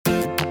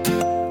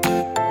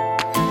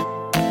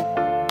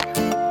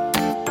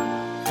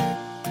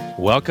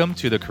Welcome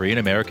to the Korean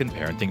American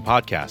Parenting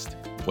Podcast,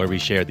 where we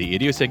share the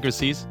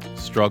idiosyncrasies,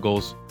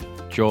 struggles,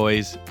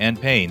 joys, and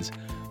pains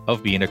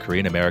of being a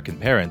Korean American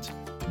parent,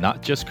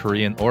 not just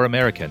Korean or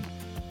American,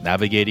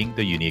 navigating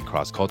the unique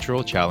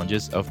cross-cultural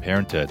challenges of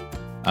parenthood.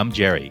 I'm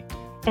Jerry.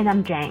 And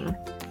I'm Jang.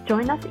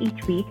 Join us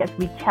each week as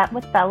we chat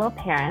with fellow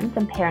parents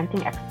and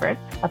parenting experts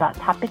about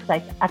topics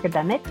like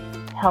academics,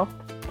 health,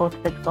 both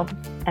physical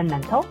and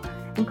mental,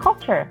 and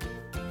culture.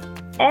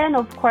 And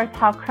of course,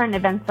 how current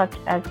events such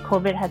as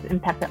COVID has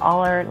impacted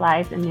all our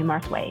lives in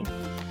numerous ways.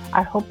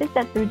 Our hope is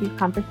that through these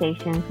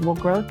conversations, we'll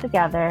grow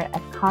together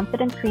as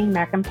confident Korean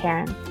American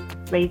parents,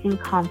 raising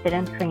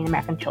confident Korean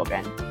American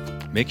children.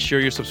 Make sure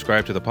you're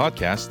subscribed to the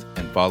podcast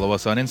and follow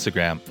us on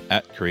Instagram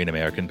at Korean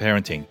American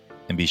Parenting.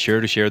 And be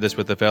sure to share this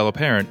with a fellow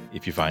parent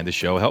if you find the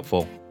show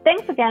helpful.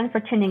 Thanks again for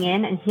tuning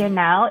in, and here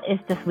now is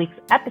this week's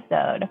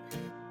episode.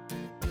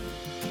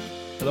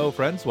 Hello,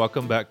 friends.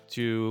 Welcome back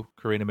to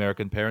Korean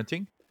American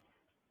Parenting.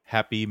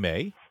 Happy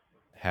May.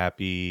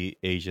 Happy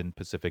Asian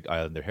Pacific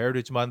Islander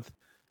Heritage Month.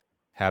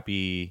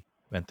 Happy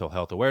Mental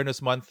Health Awareness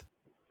Month.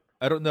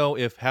 I don't know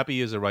if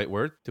happy is the right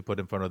word to put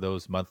in front of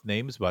those month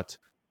names, but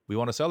we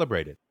want to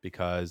celebrate it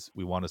because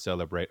we want to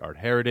celebrate our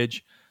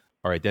heritage,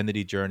 our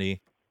identity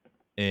journey.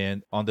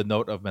 And on the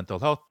note of mental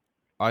health,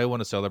 I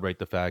want to celebrate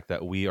the fact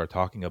that we are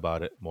talking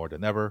about it more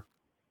than ever.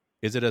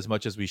 Is it as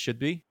much as we should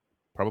be?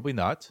 Probably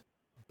not,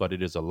 but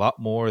it is a lot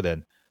more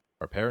than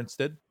our parents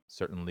did,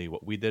 certainly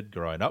what we did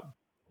growing up.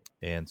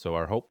 And so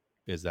our hope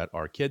is that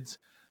our kids,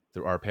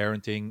 through our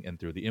parenting and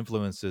through the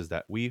influences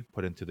that we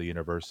put into the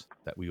universe,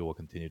 that we will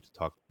continue to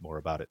talk more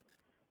about it.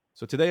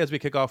 So today, as we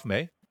kick off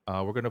May,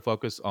 we're going to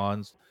focus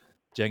on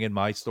Jang and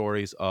my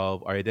stories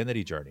of our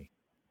identity journey.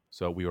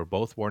 So we were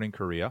both born in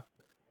Korea.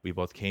 We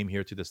both came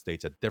here to the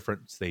States at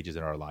different stages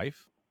in our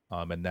life.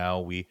 And now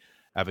we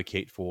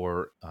advocate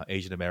for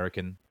Asian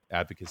American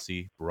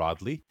advocacy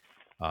broadly,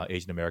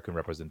 Asian American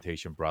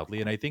representation broadly.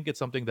 And I think it's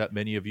something that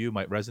many of you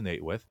might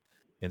resonate with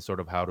in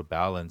sort of how to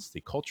balance the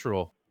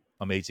cultural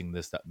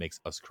amazingness that makes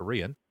us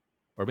Korean.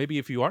 Or maybe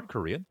if you aren't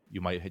Korean, you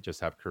might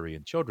just have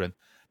Korean children,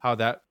 how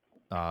that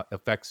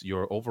affects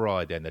your overall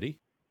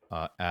identity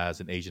as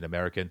an Asian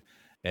American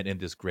and in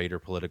this greater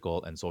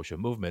political and social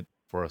movement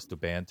for us to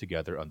band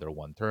together under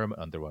one term,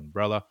 under one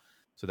umbrella,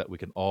 so that we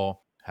can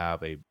all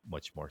have a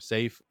much more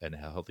safe and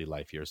healthy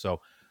life here. So,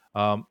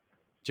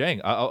 Jang,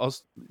 I'll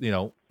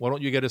why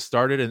don't you get us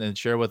started and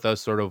share with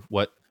us sort of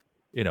what,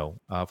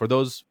 for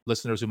those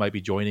listeners who might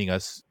be joining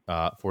us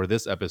for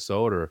this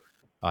episode or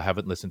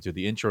haven't listened to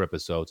the intro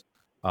episodes,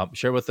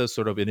 share with us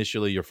sort of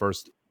initially your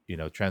first,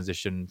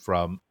 transition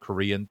from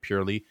Korean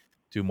purely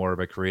to more of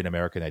a Korean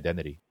American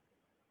identity.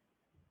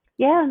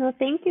 Yeah, no,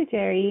 thank you,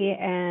 Jerry.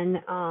 And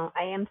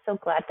I am so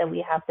glad that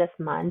we have this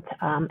month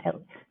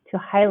to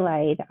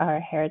highlight our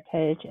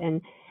heritage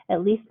and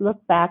at least look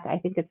back. I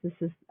think this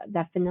is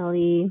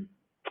definitely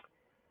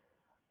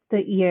the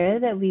year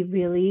that we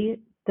really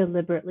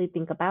deliberately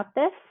think about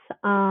this.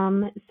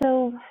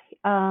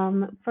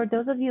 For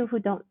those of you who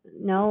don't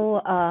know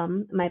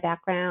my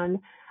background,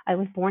 I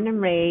was born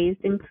and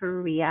raised in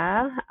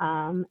Korea,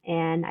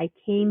 and I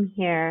came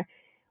here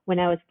when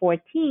I was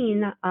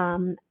 14,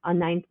 a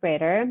ninth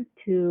grader,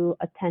 to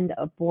attend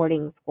a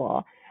boarding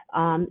school.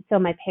 So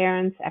my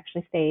parents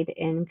actually stayed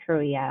in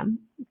Korea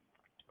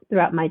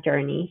throughout my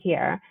journey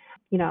here.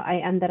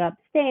 I ended up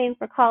staying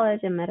for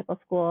college and medical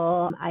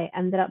school. I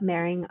ended up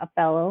marrying a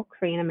fellow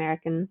Korean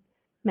American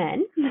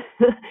man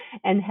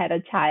and had a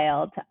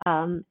child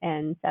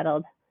and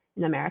settled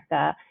in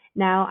America.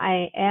 Now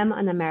I am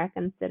an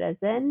American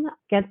citizen.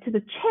 Get to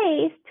the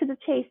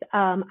chase.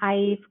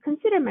 I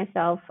consider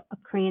myself a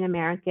Korean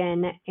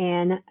American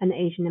and an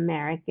Asian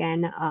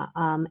American,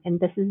 and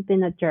this has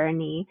been a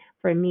journey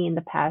for me in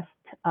the past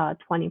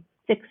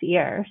 26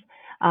 years.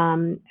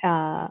 And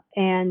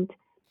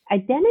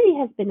identity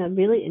has been a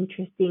really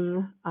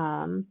interesting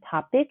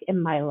topic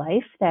in my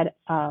life that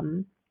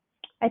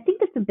I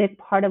think it's a big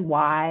part of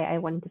why I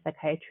went into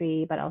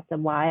psychiatry, but also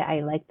why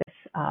I like this,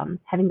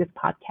 having this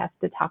podcast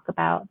to talk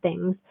about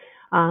things,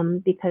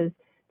 because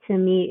to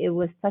me, it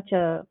was such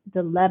a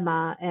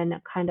dilemma and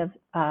a kind of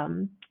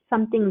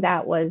something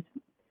that was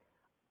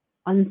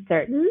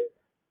uncertain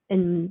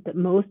in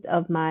most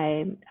of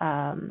my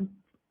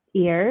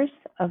years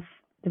of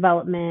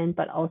development,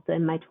 but also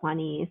in my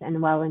 20s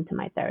and well into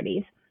my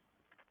 30s.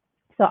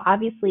 So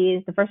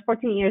obviously, the first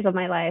 14 years of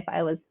my life,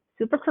 I was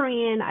super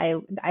Korean. I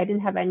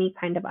didn't have any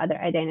kind of other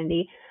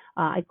identity.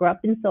 I grew up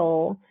in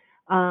Seoul.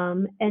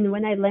 And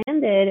when I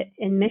landed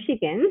in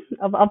Michigan,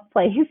 of all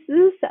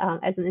places,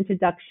 as an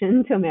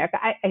introduction to America,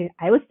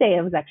 I would say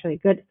it was actually a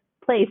good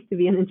place to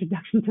be an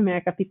introduction to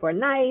America. People are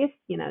nice,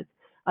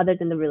 other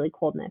than the really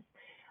coldness.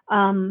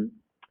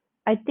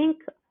 I think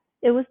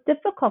it was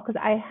difficult because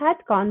I had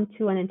gone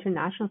to an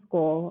international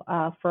school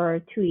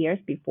for 2 years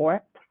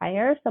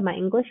prior, so my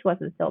English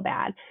wasn't so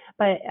bad.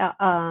 But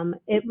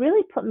it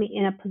really put me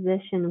in a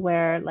position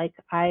where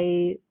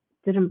I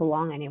didn't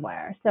belong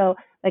anywhere. So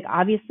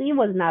obviously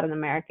was not an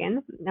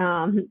American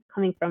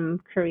coming from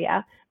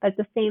Korea, but at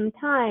the same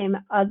time,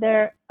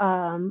 other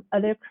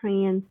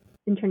Koreans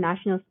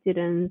international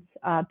students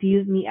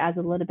views me as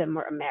a little bit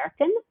more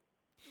American,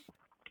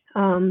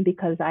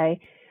 because I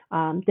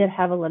did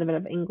have a little bit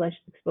of English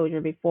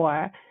exposure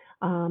before.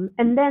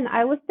 And then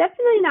I was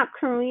definitely not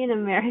Korean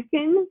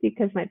American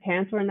because my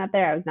parents were not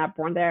there. I was not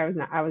born there.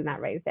 I was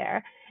not raised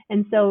there.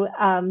 And so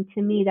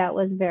to me, that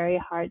was a very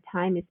hard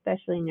time,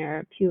 especially in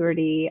your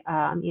puberty,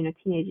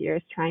 teenage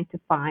years, trying to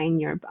find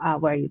your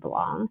where you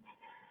belong.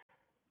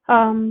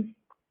 Um,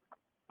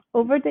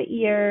 Over the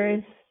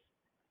years,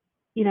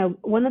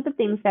 one of the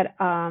things that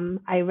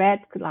I read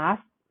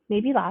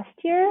maybe last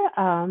year,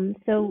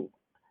 so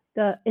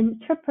the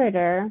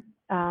interpreter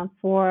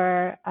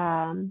for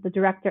the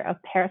director of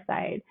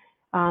Parasite,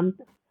 um,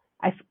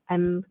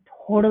 I'm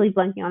totally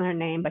blanking on her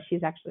name, but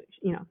she's actually,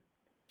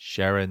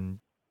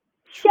 Sharon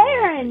Choi,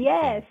 Sharon, I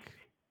yes. think.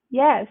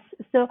 Yes.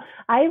 So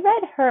I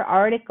read her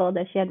article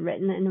that she had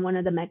written in one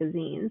of the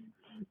magazines,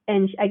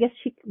 and I guess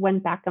she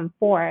went back and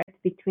forth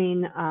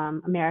between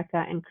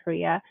America and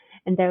Korea.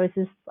 And there was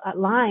this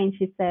line.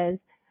 She says,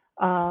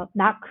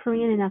 "Not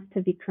Korean enough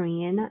to be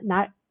Korean,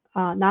 not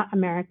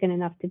American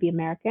enough to be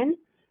American,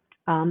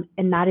 and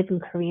not even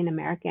Korean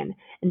American."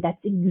 And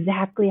that's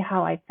exactly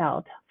how I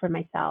felt for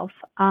myself.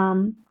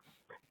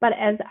 But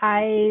as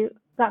I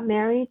got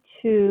married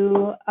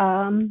to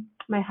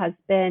my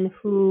husband,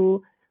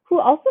 who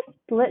also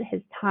split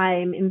his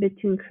time in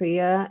between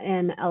Korea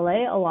and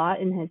LA a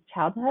lot in his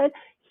childhood,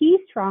 he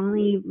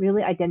strongly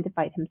really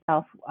identified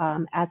himself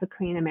as a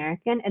Korean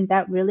American, and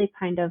that really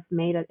kind of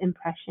made an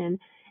impression.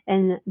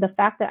 And the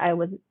fact that I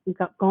was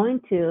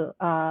going to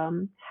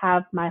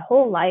have my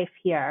whole life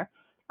here,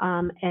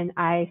 and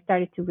I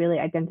started to really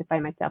identify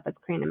myself as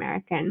Korean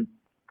American.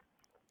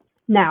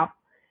 Now,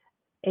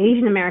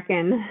 Asian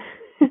American.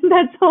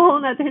 That's a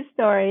whole other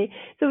story.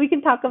 So we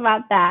can talk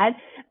about that.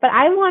 But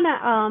I want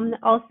to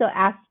also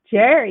ask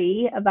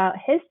Jerry about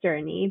his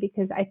journey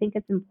because I think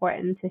it's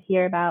important to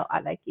hear about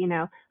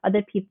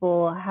other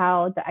people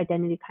how the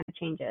identity kind of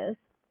changes.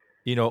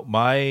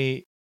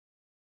 My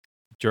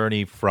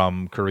journey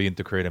from Korean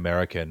to Korean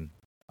American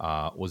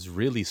was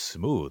really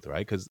smooth,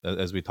 right? Because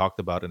as we talked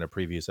about in a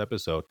previous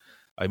episode,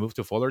 I moved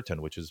to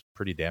Fullerton, which is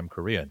pretty damn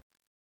Korean.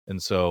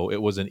 And so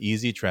it was an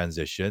easy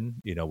transition.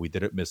 We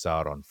didn't miss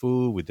out on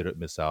food, we didn't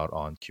miss out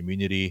on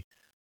community.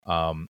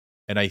 And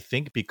I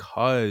think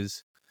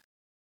because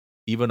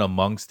even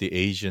amongst the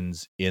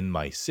Asians in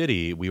my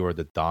city, we were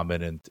the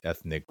dominant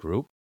ethnic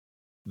group,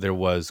 there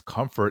was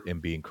comfort in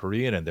being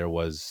Korean. And there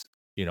was,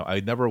 I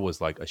never was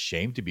like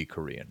ashamed to be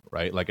Korean,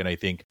 right? Like, and I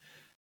think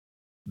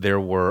there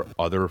were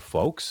other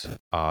folks,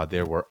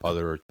 there were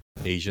other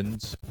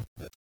Asians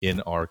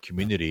in our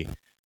community,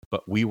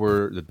 but we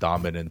were the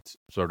dominant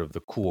sort of the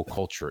cool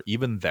culture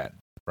even then,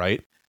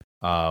 right?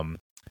 Um,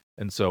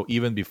 and so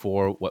even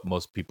before what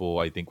most people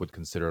I think would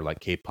consider like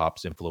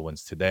K-pop's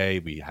influence today,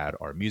 we had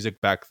our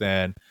music back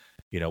then.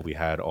 We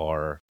had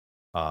our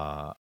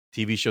uh,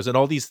 TV shows and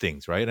all these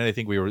things, right? And I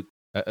think we were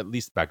at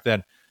least back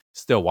then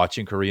still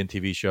watching Korean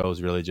TV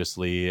shows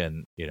religiously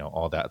and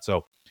all that.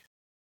 So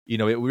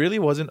it really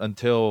wasn't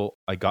until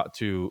I got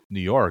to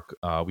New York.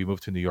 We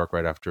moved to New York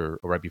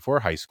right before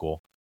high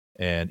school,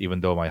 and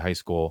even though my high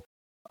school,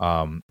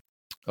 um,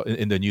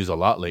 in the news a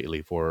lot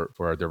lately for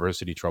our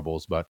diversity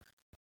troubles, but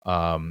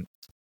um,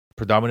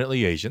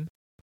 predominantly Asian,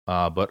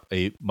 but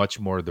a much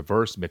more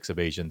diverse mix of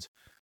Asians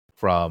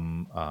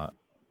from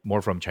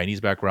more from Chinese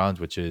backgrounds,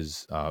 which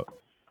is I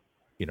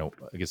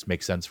guess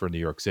makes sense for New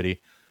York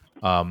City.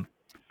 Um,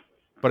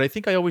 but I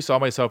think I always saw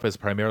myself as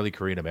primarily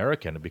Korean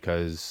American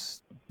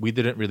because we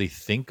didn't really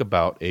think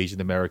about Asian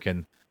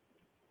American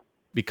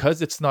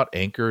because it's not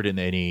anchored in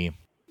any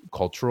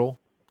cultural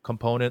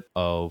component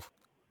of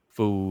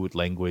food,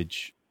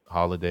 language,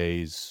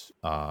 holidays,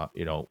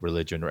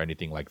 religion or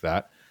anything like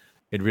that.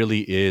 It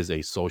really is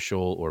a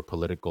social or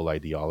political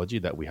ideology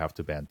that we have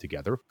to band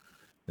together.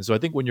 And so I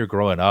think when you're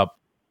growing up,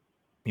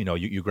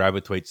 you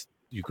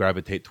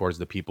gravitate towards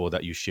the people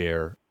that you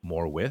share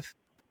more with.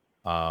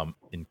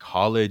 In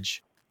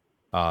college,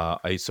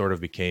 I sort of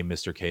became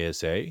Mr.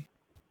 KSA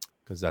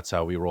because that's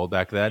how we rolled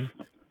back then.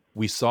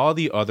 We saw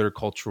the other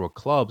cultural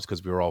clubs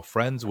because we were all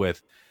friends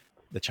with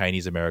the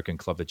Chinese American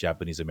club, the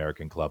Japanese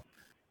American club.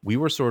 We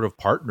were sort of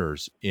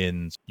partners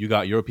in you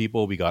got your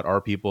people, we got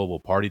our people, we'll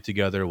party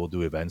together, we'll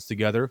do events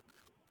together.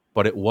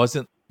 But it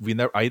wasn't, we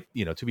never,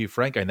 to be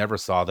frank, I never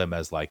saw them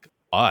as like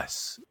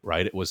us,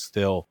 right? It was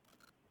still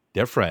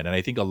different. And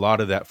I think a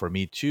lot of that for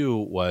me too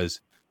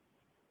was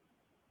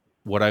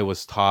what I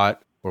was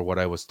taught or what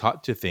I was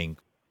taught to think,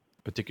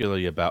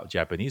 particularly about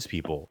Japanese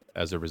people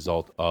as a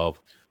result of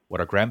what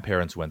our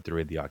grandparents went through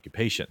in the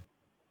occupation.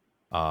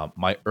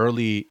 My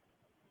early,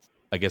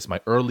 I guess,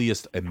 my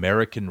earliest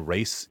American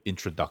race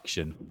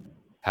introduction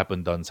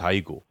happened on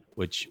Saigu,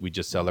 which we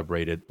just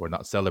celebrated, or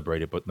not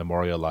celebrated, but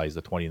memorialized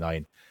the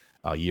 29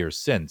 years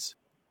since,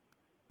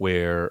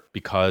 where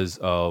because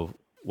of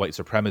white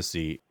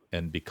supremacy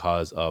and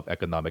because of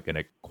economic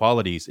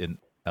inequalities in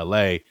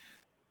LA,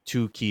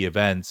 two key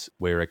events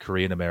where a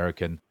Korean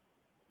American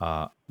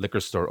liquor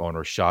store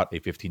owner shot a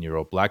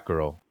 15-year-old black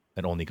girl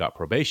and only got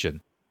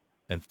probation.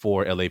 and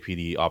 4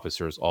 LAPD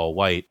officers, all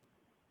white,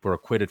 were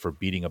acquitted for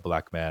beating a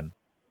black man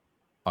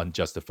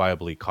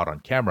unjustifiably, caught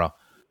on camera.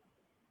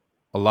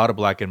 A lot of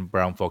black and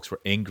brown folks were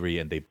angry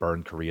and they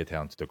burned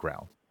Koreatown to the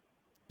ground.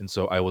 And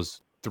so I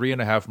was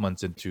 3.5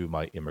 months into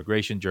my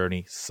immigration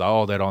journey,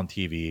 saw that on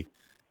TV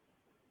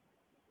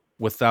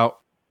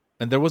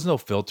and there was no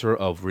filter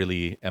of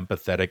really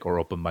empathetic or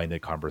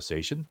open-minded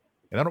conversation.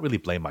 And I don't really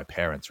blame my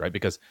parents, right?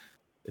 Because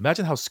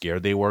imagine how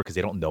scared they were because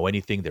they don't know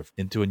anything. They're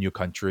into a new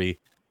country.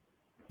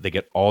 They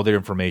get all their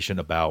information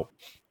about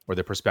or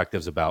their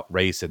perspectives about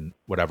race and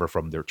whatever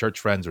from their church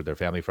friends or their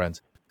family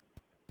friends.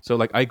 So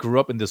like I grew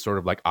up in this sort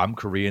of like I'm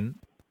Korean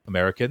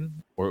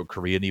American or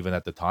Korean even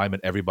at the time,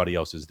 and everybody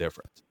else is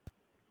different.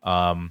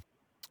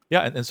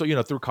 Yeah, and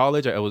so through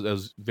college, I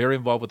was very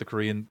involved with the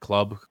Korean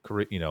club,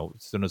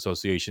 student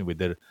association. We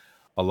did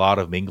a lot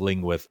of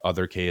mingling with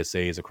other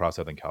KSAs across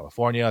Southern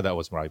California. That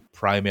was my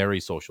primary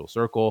social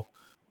circle.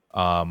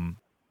 And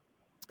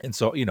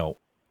so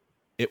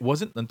it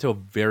wasn't until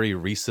very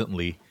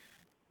recently,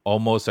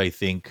 almost I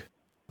think,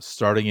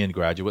 starting in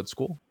graduate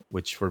school,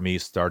 which for me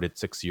started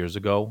 6 years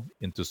ago,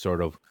 into sort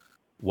of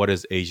what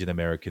does Asian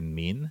American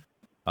mean,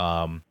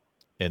 and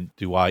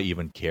do I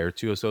even care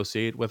to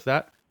associate with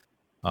that?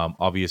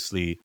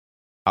 Obviously,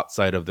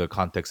 outside of the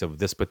context of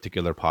this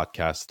particular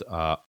podcast,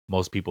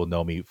 most people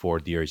know me for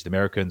Dear Asian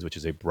Americans, which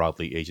is a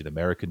broadly Asian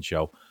American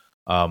show.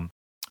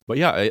 But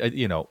yeah,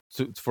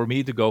 so for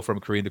me to go from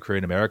Korean to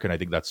Korean American, I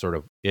think that's sort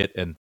of it.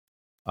 And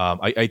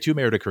I too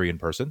married a Korean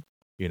person.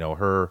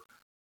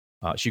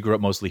 She grew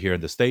up mostly here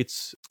in the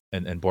States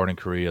and born in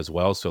Korea as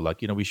well. So like,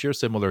 we share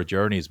similar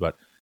journeys. But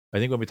I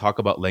think when we talk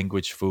about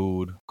language,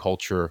 food,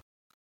 culture,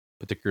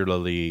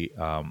 particularly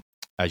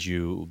as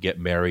you get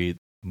married,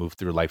 move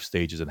through life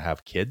stages and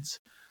have kids,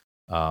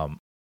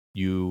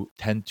 you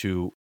tend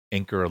to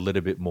anchor a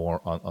little bit more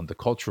on the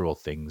cultural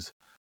things.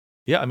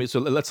 Yeah, I mean, so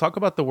let's talk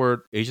about the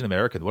word Asian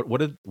American.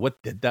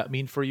 What did that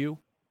mean for you?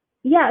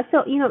 Yeah,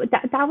 so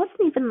that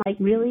wasn't even like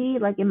really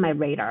like in my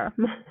radar.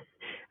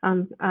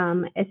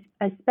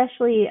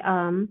 Especially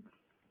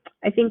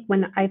I think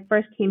when I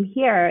first came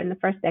here in the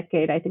first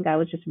decade, I think I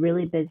was just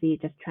really busy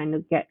just trying to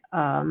get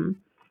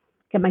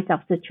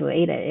myself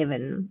situated.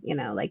 Even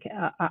like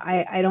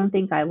I don't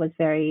think I was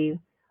very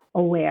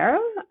aware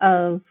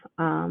of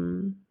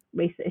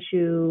race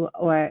issue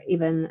or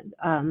even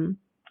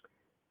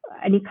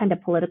any kind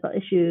of political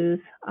issues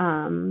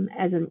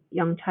as a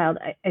young child.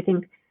 I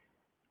think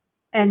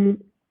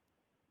and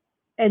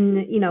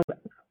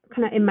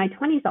kind of in my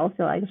 20s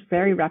also, I was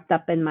very wrapped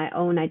up in my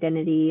own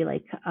identity,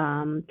 like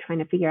trying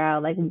to figure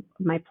out like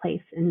my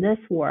place in this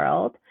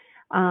world.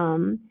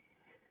 um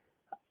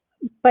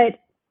but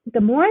the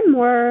more and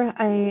more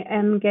I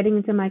am getting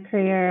into my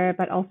career,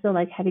 but also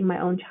like having my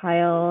own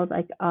child,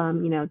 like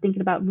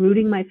thinking about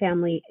rooting my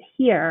family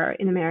here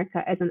in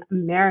America as an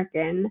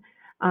American,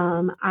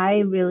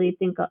 I really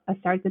think I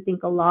started to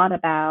think a lot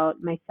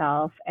about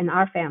myself and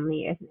our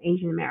family as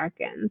Asian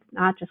Americans,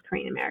 not just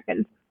Korean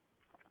Americans.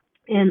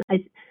 And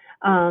I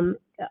um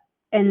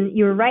and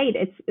you're right,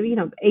 it's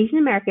Asian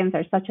Americans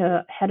are such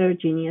a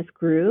heterogeneous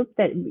group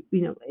that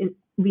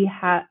we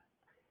have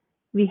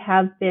we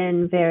have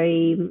been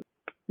very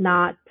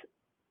not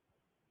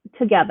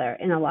together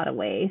in a lot of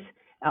ways,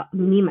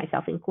 me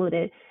myself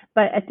included.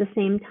 But at the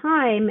same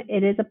time,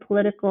 it is a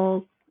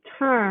political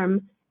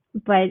term,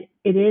 but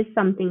it is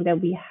something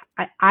that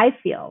I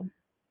feel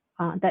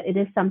that it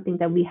is something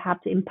that we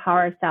have to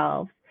empower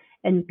ourselves,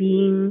 and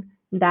being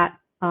that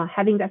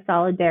having that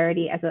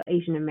solidarity as an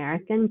Asian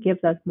American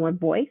gives us more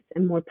voice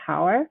and more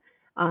power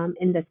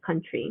in this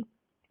country.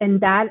 And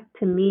that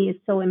to me is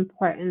so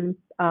important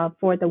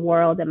for the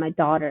world that my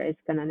daughter is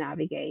going to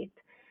navigate.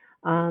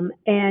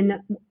 And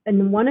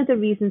one of the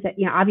reasons that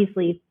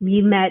obviously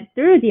we met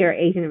through Dear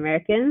Asian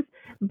Americans,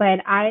 but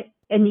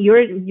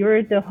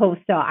you're the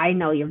host, so I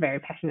know you're very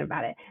passionate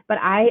about it. But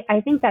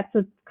I think that's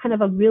a kind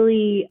of a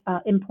really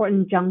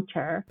important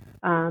juncture,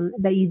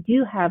 that you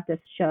do have this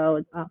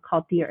show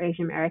called Dear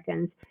Asian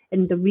Americans.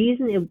 And the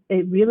reason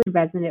it really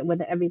resonated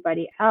with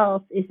everybody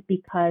else is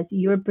because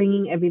you're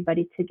bringing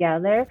everybody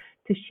together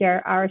to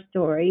share our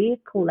story,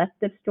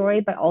 collective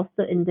story, but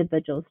also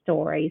individual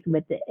stories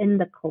within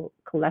the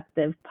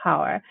collective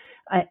power,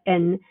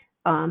 and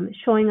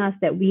showing us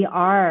that we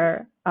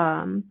are,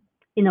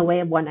 in a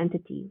way, one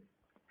entity.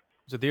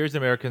 So There's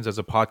Americans as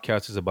a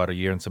podcast is about a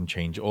year and some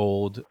change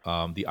old.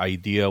 The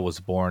idea was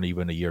born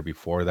even a year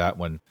before that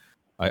when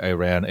I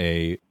ran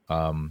a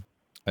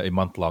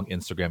month-long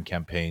Instagram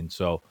campaign.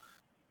 So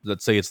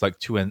let's say it's like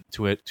two and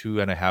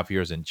a half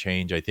years and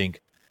change. I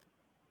think,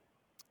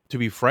 to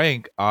be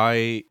frank,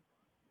 I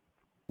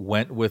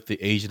went with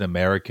the Asian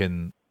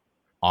American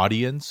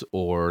audience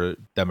or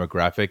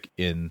demographic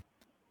in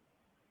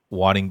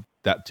wanting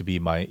that to be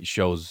my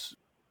show's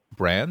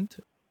brand,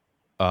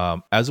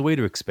 as a way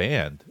to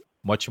expand,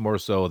 much more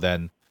so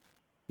than,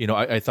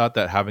 I thought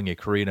that having a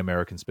Korean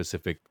American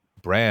specific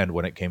brand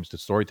when it came to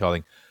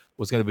storytelling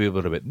was going to be a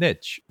little bit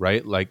niche,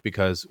 right? Like,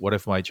 because what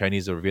if my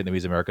Chinese or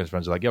Vietnamese American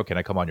friends are like, yo, can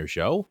I come on your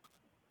show?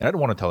 And I don't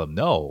want to tell them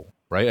no,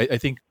 right? I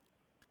think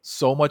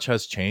so much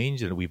has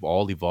changed, and we've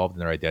all evolved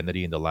in our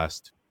identity in the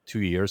last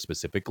 2 years,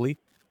 specifically,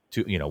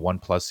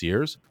 1+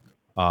 years,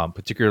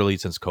 particularly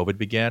since COVID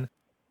began.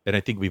 And I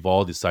think we've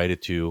all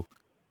decided to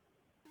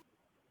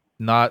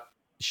not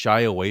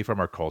shy away from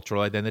our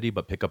cultural identity,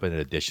 but pick up an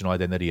additional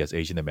identity as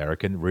Asian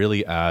American,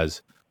 really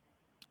as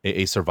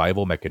a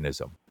survival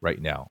mechanism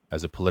right now,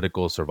 as a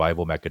political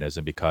survival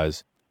mechanism.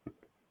 Because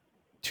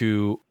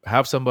to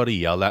have somebody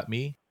yell at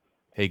me,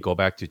 "Hey, go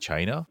back to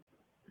China,"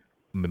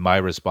 my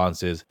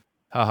response is,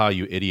 "Haha,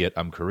 you idiot,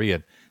 I'm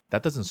Korean."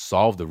 That doesn't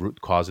solve the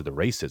root cause of the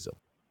racism,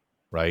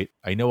 right?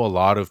 I know a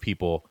lot of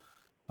people,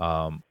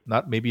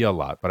 not maybe a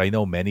lot, but I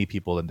know many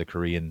people in the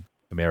Korean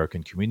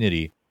American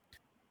community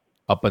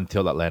up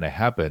until Atlanta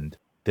happened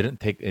didn't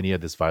take any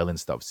of this violent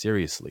stuff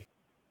seriously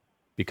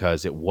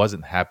because it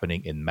wasn't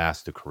happening in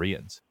mass to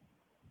Koreans.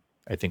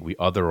 I think we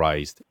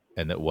otherized,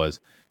 and it was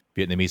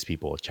Vietnamese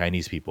people,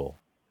 Chinese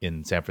people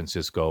in San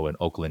Francisco and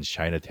Oakland's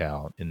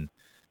Chinatown, in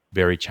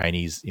very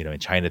Chinese, in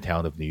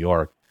Chinatown of New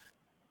York.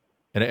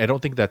 And I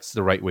don't think that's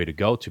the right way to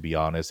go, to be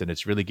honest. And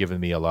it's really given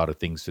me a lot of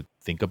things to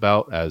think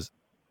about as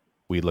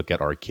we look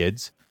at our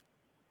kids.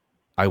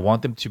 I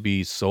want them to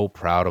be so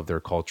proud of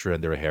their culture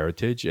and their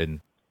heritage.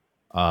 And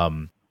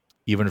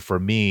even for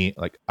me,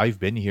 like, I've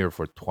been here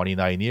for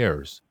 29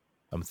 years.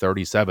 I'm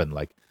 37.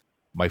 Like,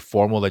 my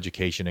formal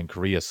education in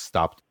Korea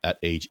stopped at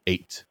age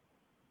 8.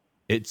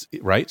 It's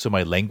right. So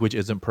my language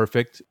isn't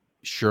perfect.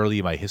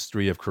 Surely my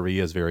history of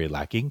Korea is very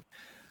lacking.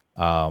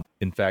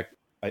 In fact,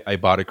 I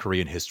bought a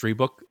Korean history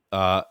book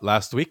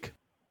last week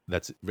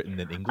that's written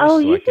in English, Oh, so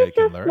you I can, should I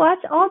can just learn.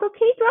 watch all the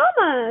K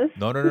dramas.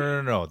 No.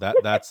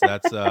 That's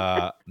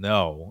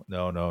no.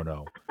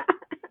 No.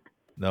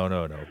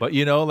 But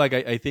like,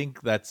 I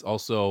think that's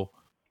also,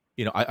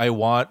 I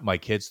want my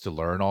kids to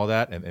learn all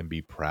that and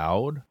be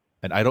proud.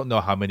 And I don't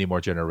know how many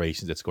more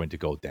generations it's going to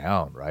go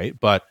down, right?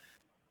 But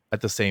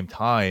at the same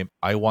time,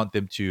 I want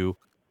them to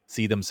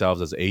see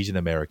themselves as Asian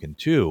American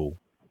too,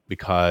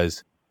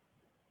 because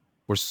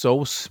we're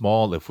so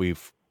small if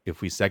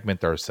we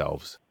segment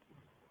ourselves.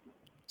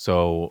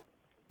 So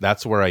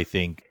that's where I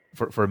think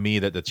for me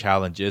that the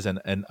challenge is,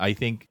 and I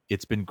think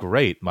it's been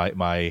great.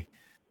 My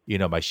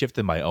shift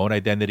in my own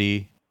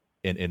identity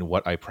in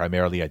what I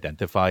primarily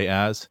identify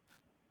as.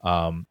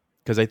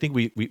 Because I think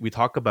we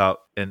talk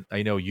about, and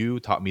I know you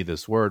taught me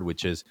this word,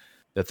 which is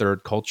the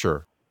third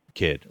culture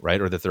kid, right?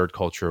 Or the third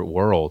culture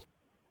world.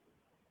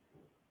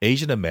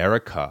 Asian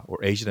America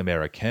or Asian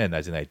American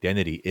as an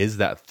identity is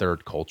that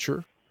third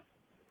culture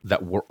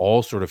that we're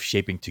all sort of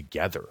shaping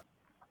together,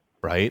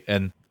 right?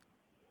 And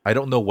I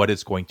don't know what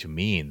it's going to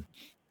mean.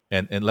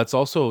 And let's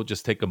also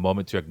just take a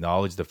moment to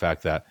acknowledge the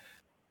fact that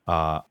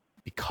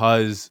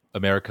because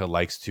America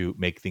likes to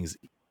make things,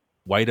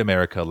 white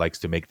America likes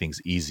to make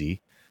things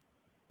easy,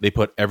 they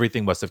put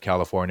everything west of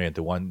California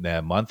into one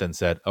month and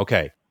said,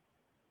 okay,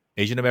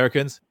 Asian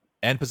Americans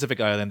and Pacific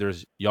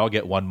Islanders, y'all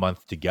get 1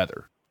 month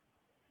together.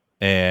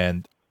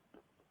 And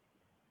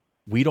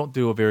we don't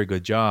do a very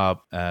good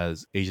job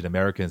as Asian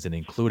Americans in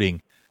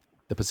including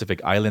the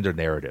Pacific Islander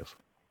narrative.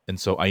 And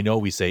so I know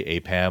we say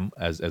APAM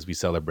as we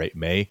celebrate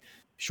May,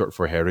 short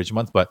for Heritage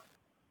Month, but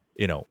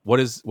what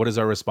is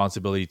our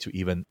responsibility to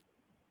even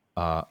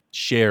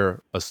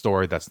share a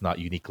story that's not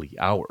uniquely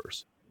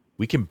ours?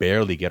 We can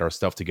barely get our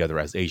stuff together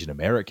as Asian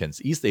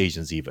Americans, East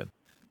Asians even.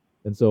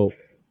 And so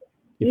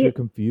if you're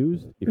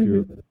confused, if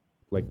you're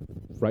like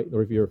frightened,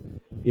 or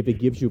if it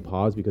gives you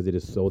pause because it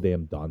is so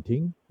damn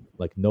daunting,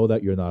 like, know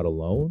that you're not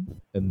alone,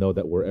 and know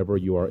that wherever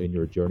you are in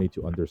your journey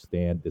to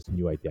understand this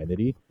new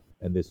identity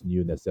and this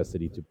new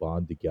necessity to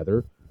bond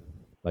together,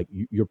 like,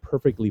 you're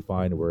perfectly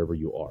fine wherever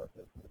you are.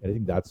 And I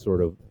think that's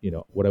sort of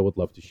what I would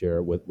love to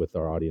share with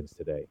our audience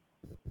today.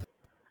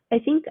 I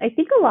think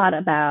a lot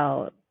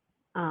about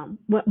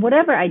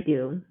whatever I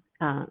do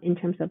in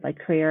terms of like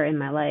career in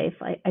my life.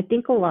 I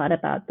think a lot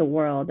about the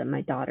world that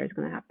my daughter is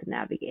going to have to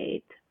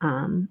navigate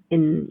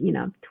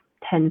in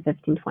 10,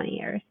 15, 20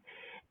 years.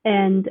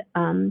 And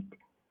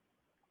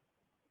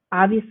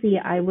obviously,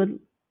 I would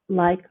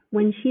like,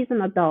 when she's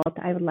an adult,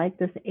 I would like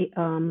this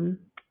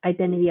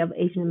identity of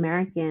Asian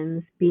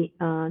Americans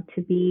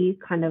to be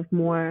kind of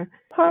more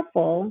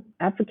powerful,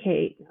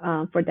 advocate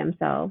for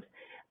themselves.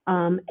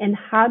 And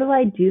how do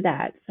I do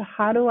that? So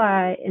how do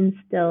I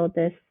instill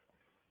this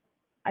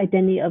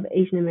identity of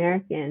Asian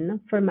American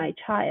for my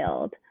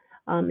child?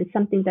 It's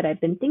something that I've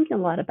been thinking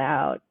a lot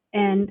about.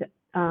 And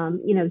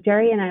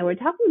Jerry and I were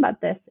talking about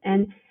this,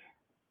 and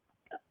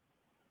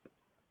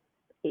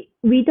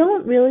we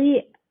don't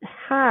really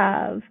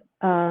have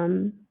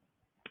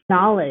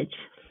knowledge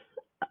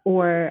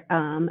or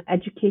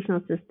educational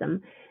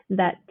system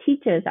that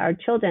teaches our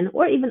children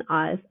or even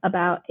us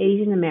about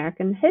Asian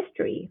American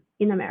history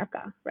in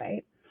America,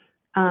 right?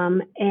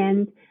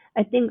 And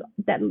I think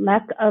that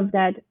lack of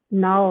that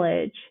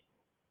knowledge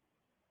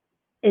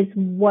is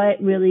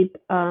what really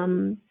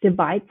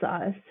divides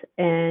us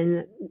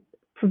and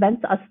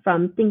prevents us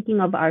from thinking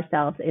of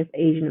ourselves as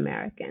Asian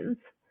Americans.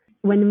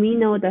 When we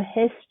know the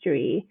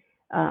history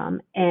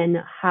and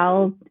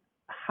how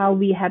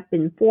we have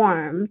been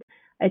formed,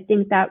 I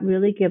think that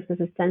really gives us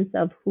a sense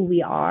of who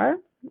we are.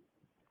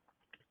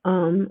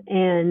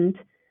 And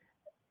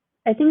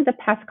I think the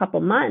past couple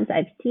months,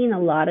 I've seen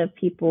a lot of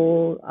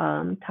people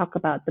talk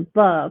about the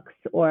books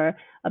or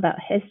about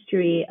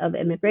history of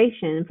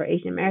immigration for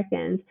Asian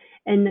Americans,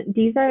 and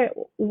these are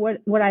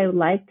what I would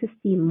like to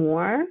see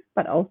more,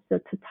 but also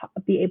to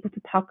be able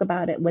to talk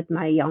about it with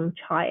my young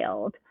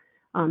child,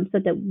 so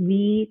that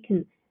we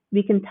can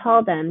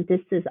tell them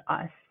this is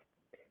us.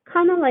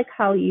 Kind of like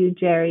how you,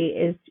 Jerry,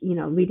 is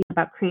reading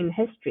about Korean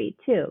history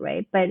too,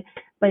 right? But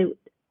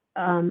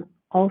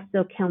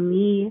also, can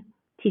we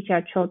teach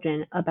our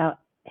children about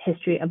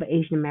history of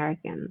Asian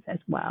Americans as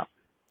well?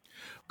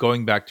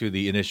 Going back to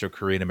the initial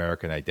Korean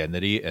American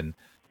identity and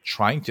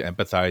trying to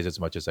empathize as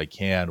much as I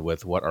can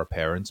with what our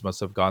parents must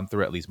have gone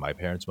through, at least my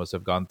parents must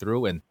have gone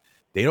through. And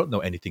they don't know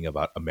anything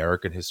about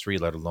American history,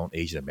 let alone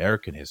Asian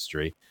American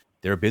history.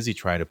 They're busy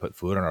trying to put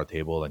food on our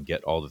table and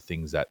get all the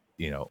things that,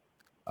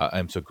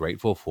 I'm so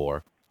grateful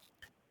for.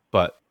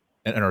 But,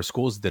 and our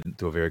schools didn't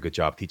do a very good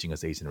job teaching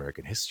us Asian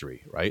American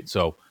history, right?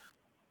 So,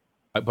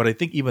 but I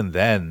think even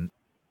then,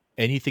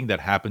 anything that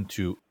happened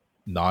to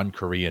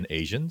non-Korean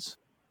Asians,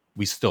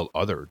 we still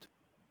othered,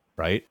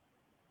 right?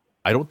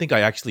 I don't think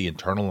I actually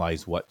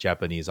internalized what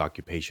Japanese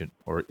occupation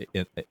or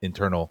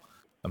internment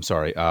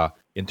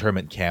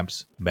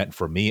camps meant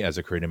for me as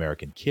a Korean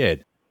American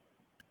kid,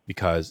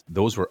 because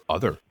those were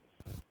other.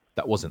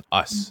 That wasn't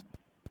us,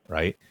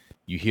 right?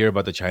 You hear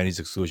about the Chinese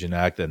Exclusion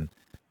Act, and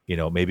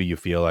maybe you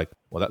feel like,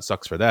 well, that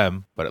sucks for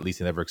them, but at least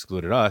they never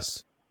excluded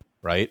us,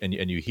 right? And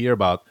you hear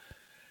about,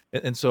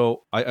 and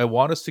so I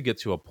want us to get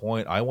to a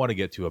point. I want to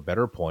get to a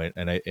better point,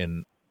 and I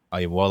am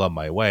well on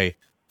my way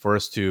for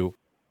us to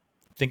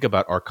think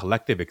about our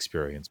collective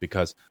experience,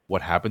 because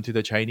what happened to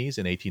the Chinese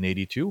in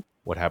 1882,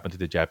 what happened to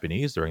the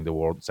Japanese during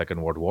the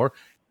Second World War,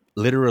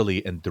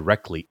 literally and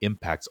directly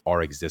impacts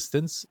our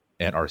existence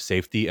and our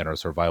safety and our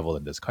survival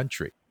in this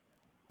country.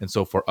 And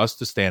so for us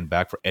to stand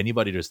back, for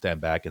anybody to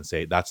stand back and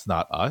say, that's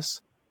not us.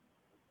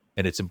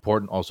 And it's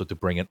important also to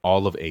bring in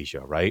all of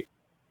Asia, right?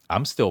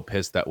 I'm still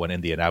pissed that when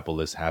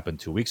Indianapolis happened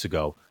 2 weeks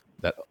ago,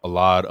 that a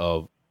lot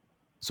of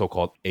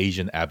so-called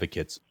Asian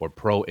advocates or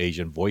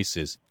pro-Asian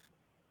voices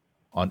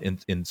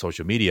in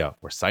social media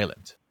were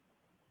silent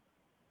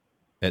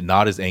and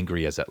not as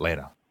angry as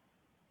Atlanta.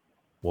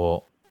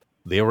 Well,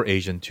 they were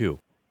Asian too.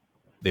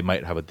 They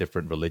might have a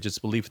different religious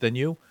belief than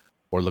you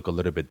or look a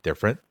little bit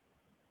different.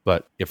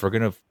 But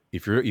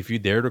if you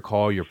dare to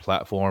call your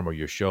platform or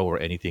your show or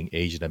anything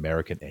Asian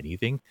American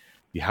anything,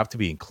 you have to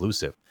be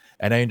inclusive.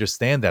 And I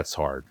understand that's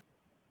hard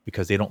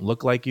because they don't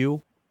look like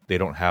you. They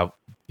don't have,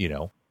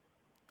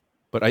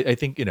 but I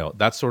think,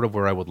 that's sort of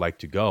where I would like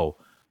to go.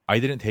 I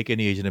didn't take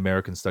any Asian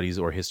American studies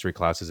or history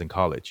classes in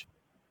college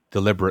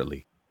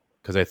deliberately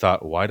because I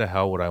thought, why the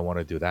hell would I want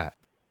to do that?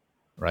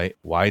 Right?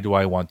 Why do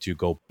I want to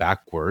go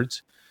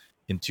backwards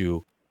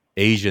into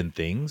Asian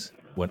things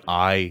when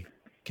I'm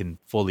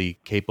fully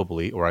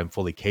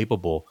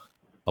capable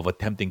of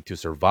attempting to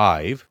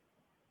survive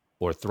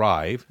or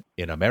thrive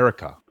in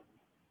America?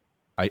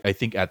 I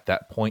think at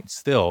that point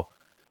still,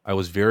 I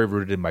was very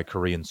rooted in my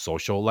Korean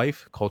social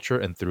life, culture,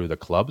 and through the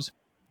clubs,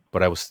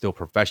 but I was still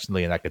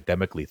professionally and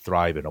academically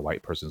thrive in a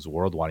white person's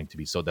world, wanting to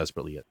be so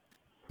desperately,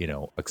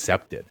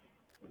 accepted.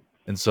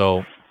 And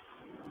so,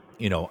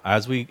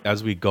 as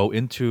we go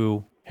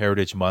into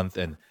Heritage Month,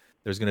 and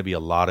there's going to be a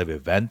lot of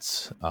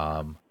events,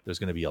 there's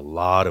going to be a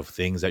lot of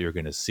things that you're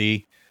going to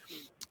see.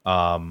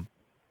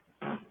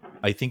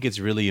 I think it's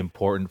really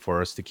important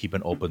for us to keep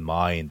an open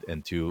mind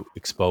and to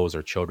expose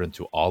our children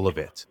to all of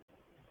it,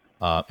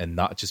 and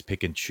not just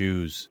pick and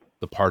choose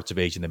the parts of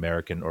Asian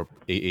American or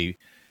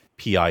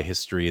AAPI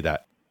history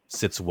that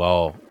sits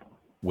well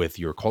with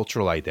your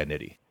cultural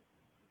identity.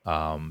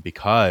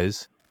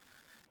 Because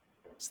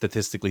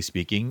statistically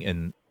speaking,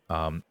 and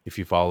if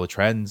you follow the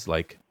trends,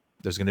 like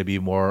there's going to be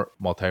more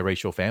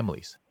multiracial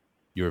families.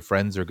 Your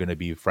friends are going to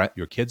be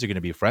your kids are going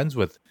to be friends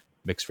with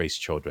mixed race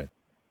children.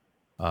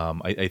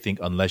 I think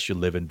unless you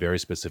live in very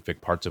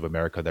specific parts of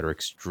America that are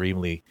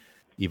extremely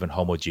even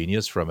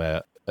homogeneous from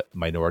a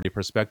minority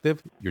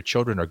perspective, your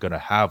children are going to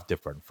have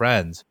different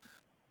friends.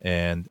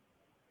 And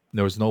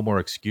there was no more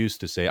excuse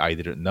to say, I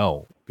didn't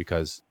know,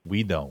 because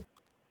we know.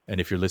 And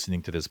if you're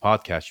listening to this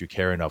podcast, you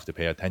care enough to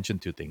pay attention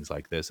to things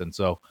like this. And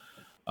so,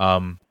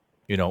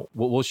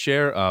 we'll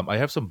share. I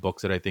have some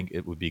books that I think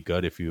it would be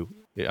good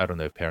I don't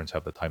know if parents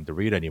have the time to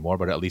read anymore,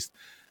 but at least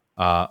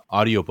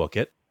audiobook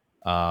it.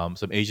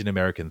 Some Asian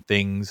American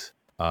things,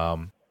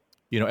 and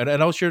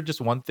I'll share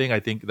just one thing I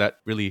think that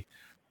really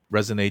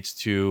resonates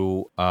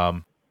to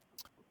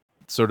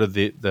sort of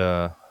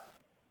the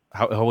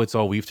how it's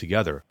all weaved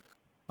together.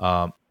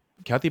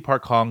 Kathy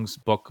Park Hong's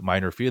book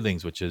Minor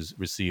Feelings, which has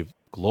received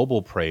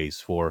global praise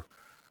for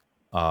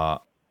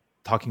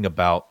talking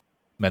about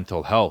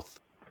mental health.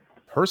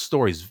 Her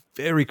story is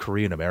very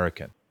Korean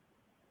American,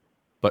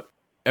 but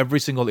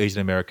every single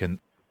Asian American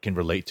can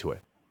relate to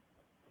it.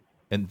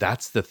 And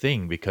that's the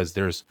thing, because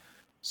there's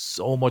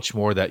so much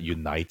more that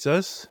unites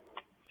us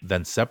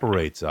than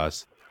separates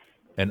us.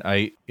 And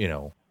I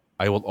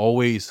will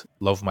always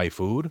love my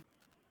food,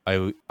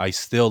 I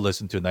still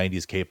listen to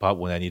 90s K-pop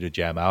when I need to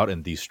jam out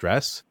and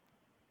de-stress,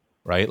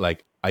 right?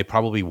 Like I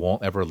probably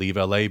won't ever leave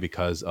LA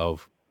because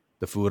of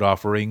the food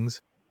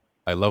offerings.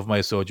 I love my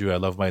soju, I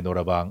love my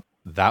norabang.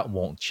 That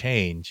won't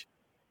change,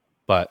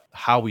 but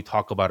how we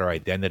talk about our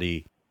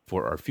identity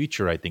for our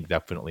future, I think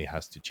definitely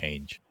has to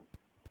change.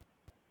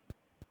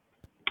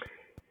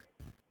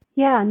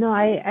 Yeah, no,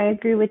 I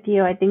agree with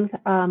you. I think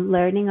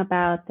learning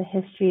about the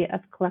history of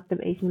collective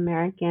Asian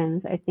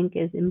Americans, I think,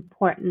 is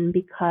important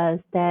because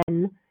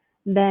then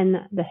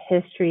the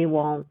history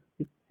won't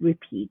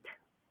repeat.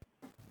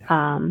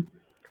 Yeah. Um,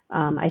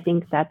 I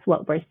think that's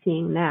what we're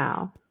seeing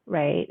now,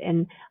 right?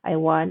 And I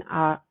want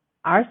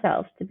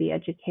ourselves to be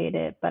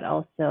educated, but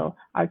also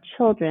our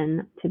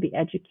children to be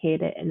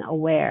educated and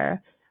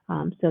aware,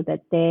 so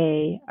that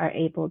they are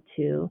able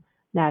to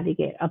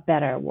navigate a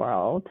better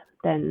world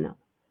than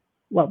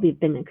what we've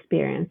been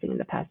experiencing in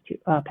the past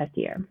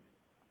year.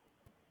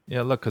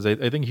 Yeah, look, because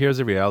I think here's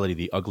the reality,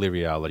 the ugly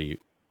reality,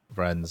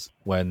 friends.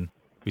 When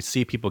we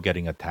see people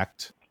getting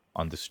attacked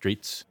on the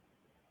streets,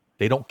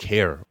 they don't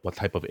care what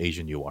type of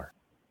Asian you are.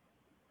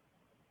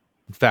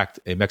 In fact,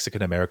 a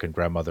Mexican American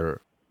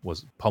grandmother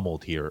was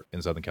pummeled here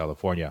in Southern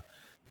California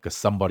because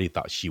somebody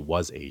thought she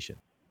was Asian.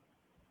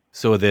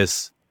 So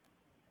this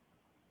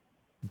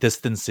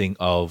distancing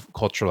of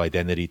cultural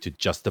identity to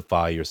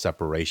justify your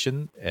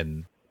separation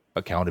and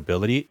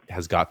accountability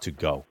has got to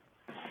go.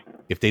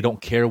 If they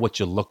don't care what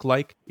you look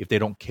like, if they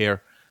don't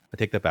care, I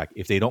take that back.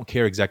 If they don't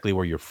care exactly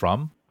where you're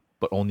from,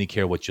 but only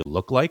care what you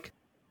look like,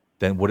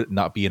 then would it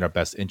not be in our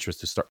best interest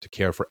to start to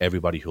care for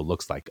everybody who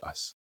looks like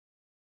us?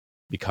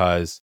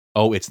 Because,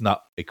 oh, it's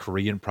not a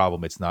Korean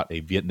problem, it's not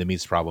a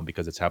Vietnamese problem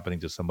because it's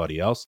happening to somebody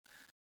else.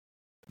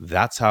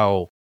 That's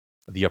how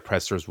the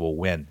oppressors will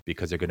win,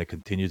 because they're going to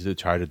continue to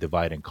try to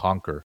divide and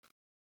conquer.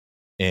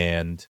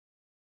 And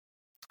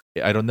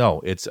I don't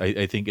know.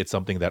 I think it's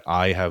something that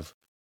I have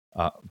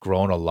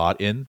grown a lot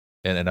in,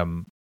 and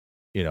I'm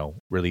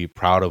really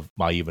proud of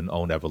my even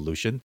own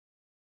evolution,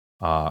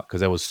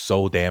 because I was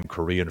so damn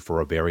Korean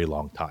for a very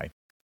long time.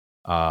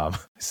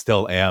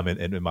 Still am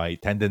in my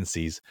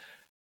tendencies,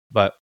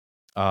 but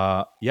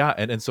yeah,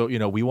 and so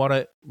we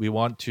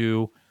want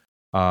to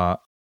uh,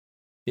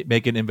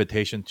 make an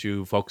invitation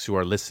to folks who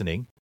are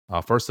listening.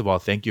 First of all,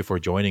 thank you for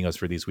joining us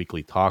for these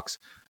weekly talks,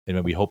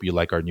 and we hope you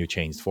like our new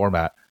changed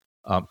format.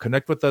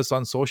 Connect with us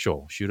on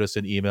social. Shoot us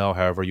an email,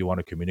 however you want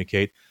to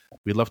communicate.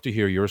 We'd love to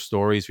hear your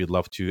stories. We'd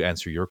love to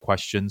answer your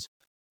questions.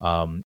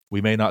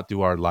 We may not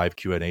do our live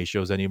Q&A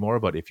shows anymore,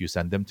 but if you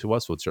send them to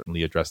us, we'll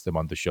certainly address them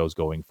on the shows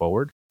going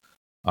forward.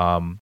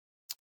 And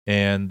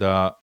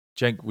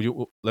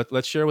Cenk,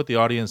 let's share with the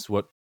audience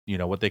what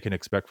they can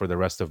expect for the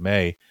rest of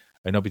May.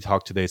 I know we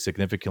talked today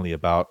significantly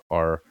about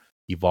our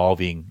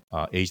evolving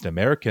Asian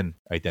American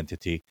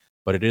identity,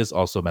 but it is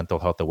also Mental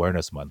Health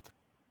Awareness Month.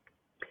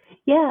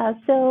 Yeah,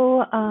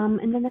 so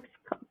in the next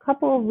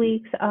couple of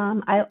weeks,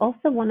 I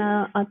also want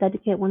to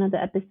dedicate one of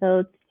the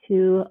episodes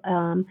to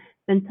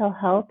mental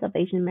health of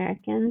Asian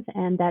Americans,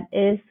 and that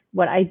is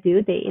what I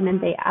do day in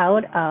and day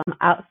out,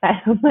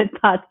 outside of my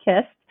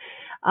podcast.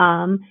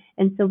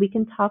 And so we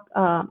can talk.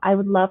 I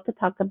would love to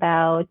talk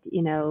about,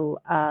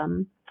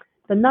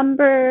 the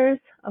numbers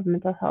of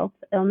mental health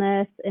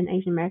illness in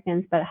Asian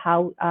Americans, but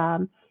how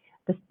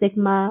the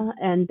stigma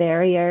and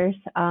barriers,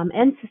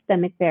 and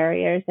systemic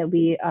barriers that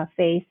we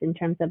face in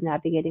terms of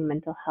navigating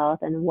mental health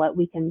and what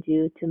we can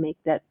do to make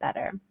that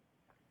better.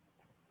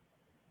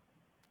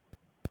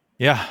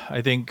 Yeah,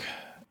 I think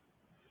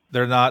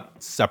they're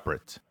not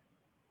separate.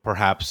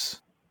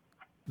 Perhaps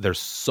there's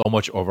so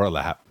much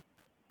overlap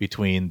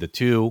between the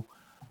two.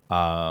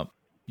 Uh,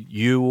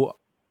 you,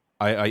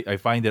 I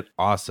find it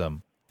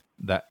awesome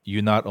that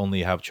you not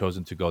only have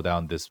chosen to go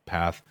down this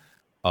path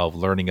of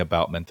learning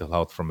about mental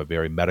health from a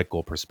very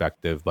medical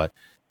perspective, but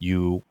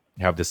you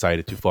have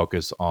decided to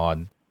focus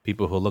on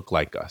people who look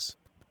like us.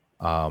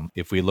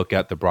 If we look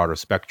at the broader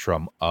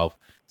spectrum of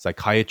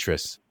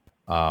psychiatrists,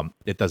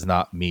 it does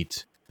not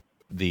meet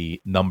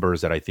the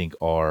numbers that I think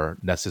are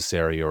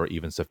necessary or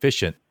even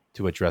sufficient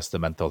to address the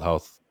mental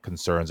health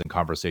concerns and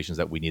conversations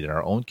that we need in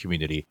our own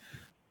community.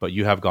 But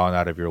you have gone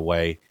out of your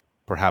way,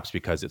 perhaps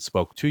because it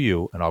spoke to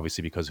you, and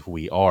obviously because of who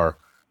we are.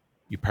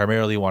 You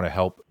primarily want to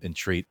help and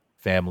treat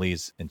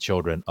families and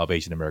children of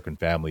Asian American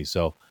families.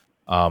 So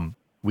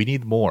we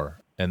need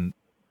more, and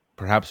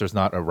perhaps there's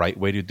not a right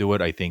way to do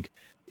it. I think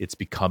it's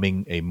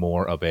becoming a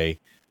more of a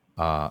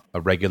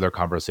regular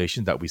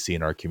conversation that we see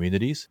in our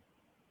communities.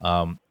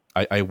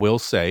 I will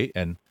say,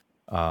 and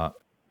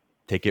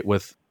take it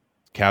with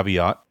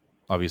caveat.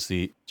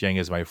 Obviously, Jang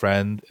is my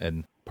friend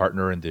and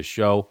partner in this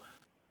show.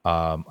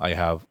 I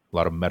have a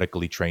lot of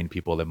medically trained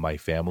people in my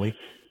family.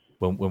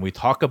 When we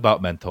talk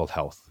about mental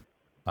health,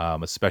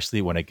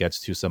 especially when it gets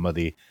to some of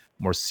the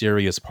more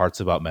serious parts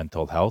about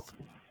mental health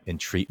and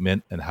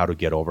treatment and how to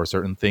get over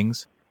certain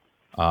things,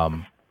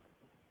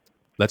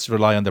 let's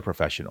rely on the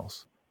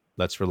professionals.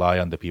 Let's rely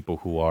on the people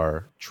who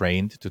are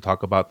trained to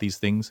talk about these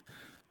things.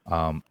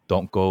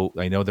 Don't go.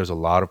 I know there's a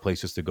lot of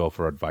places to go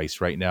for advice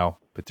right now,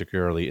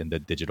 particularly in the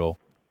digital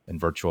and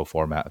virtual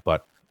format,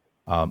 but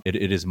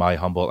It is my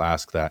humble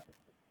ask that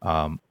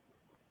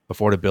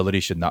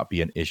affordability should not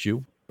be an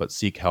issue, but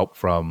seek help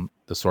from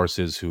the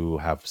sources who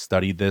have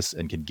studied this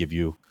and can give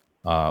you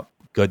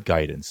good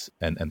guidance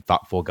and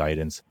thoughtful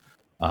guidance.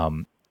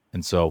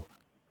 And so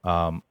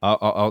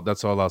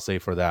that's all I'll say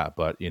for that.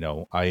 But,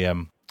 I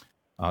am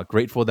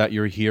grateful that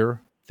you're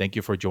here. Thank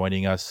you for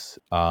joining us.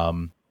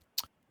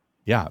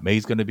 Yeah,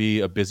 May's going to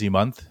be a busy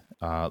month.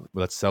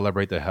 Let's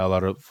celebrate the hell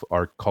out of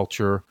our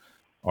culture,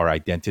 our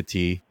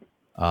identity.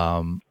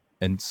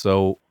 And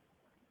so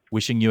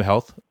wishing you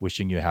health,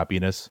 wishing you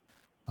happiness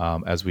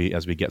as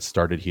we get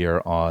started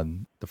here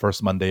on the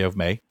first Monday of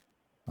May.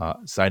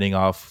 Signing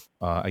off,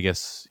 I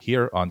guess,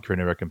 here on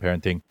Korean American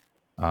Parenting.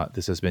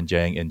 This has been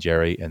Jang and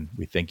Jerry, and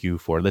we thank you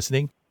for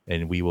listening.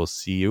 And we will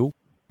see you.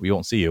 We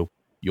won't see you.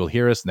 You'll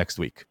hear us next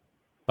week.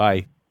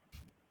 Bye.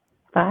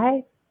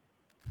 Bye.